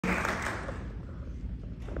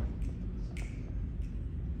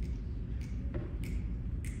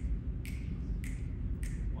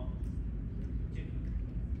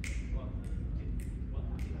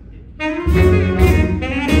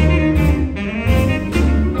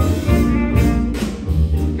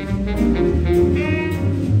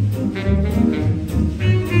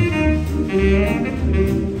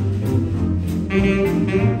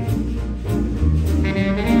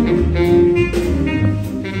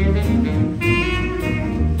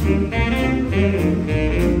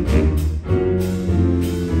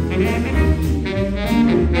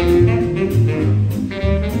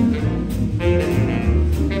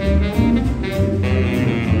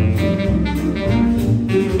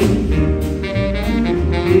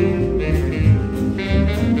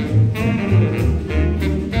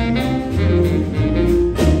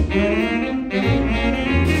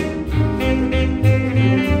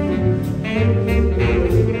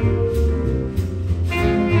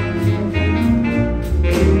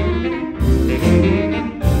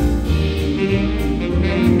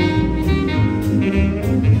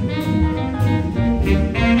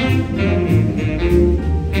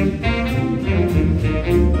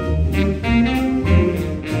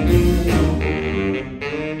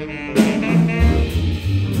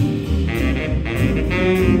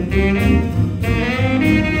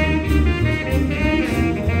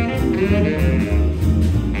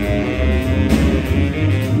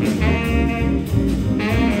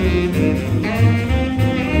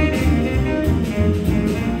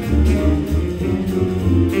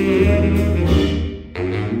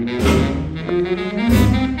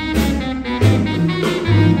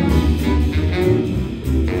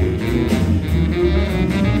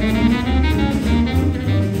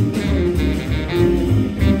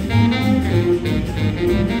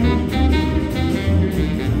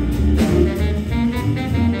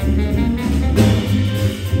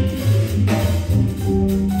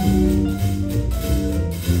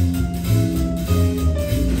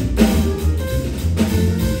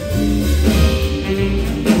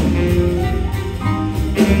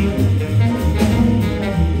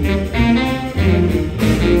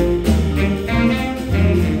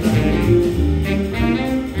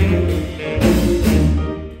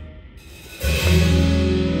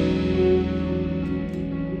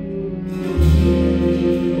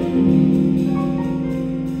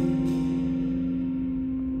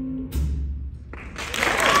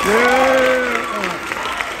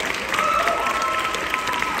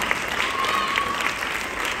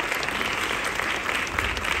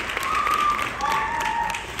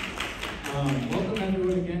Welcome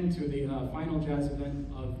everyone again to the final jazz event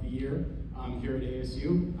of the year here at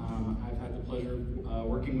ASU. I've had the pleasure of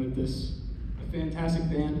working with this fantastic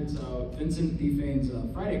band. It's Vincent Defane's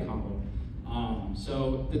Friday combo.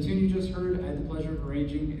 So the tune you just heard, I had the pleasure of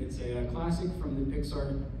arranging. It's a classic from the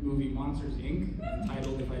Pixar movie Monsters, Inc.,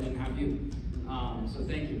 entitled If I Didn't Have You. So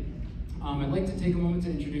thank you. I'd like to take a moment to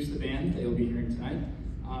introduce the band that you'll be hearing tonight.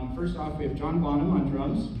 First off, we have John Bonham on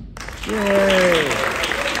drums. Yay!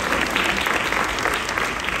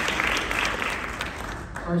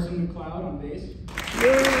 Carson McLeod on bass.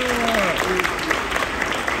 Yeah!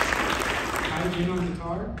 Kai Jin on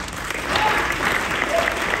guitar.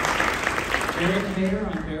 Eric Mayer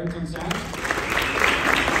on baritone sax.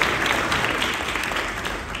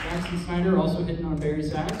 Jackson Snyder also hitting on bari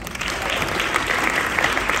sax.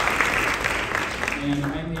 And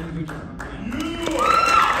I'm Ian Butcher on piano.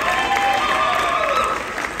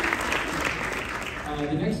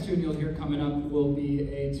 The next tune you'll hear coming up will be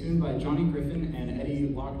a tune by Johnny Griffin and Eddie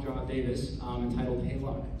Lockjaw Davis entitled Hey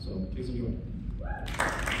Lock. So please enjoy.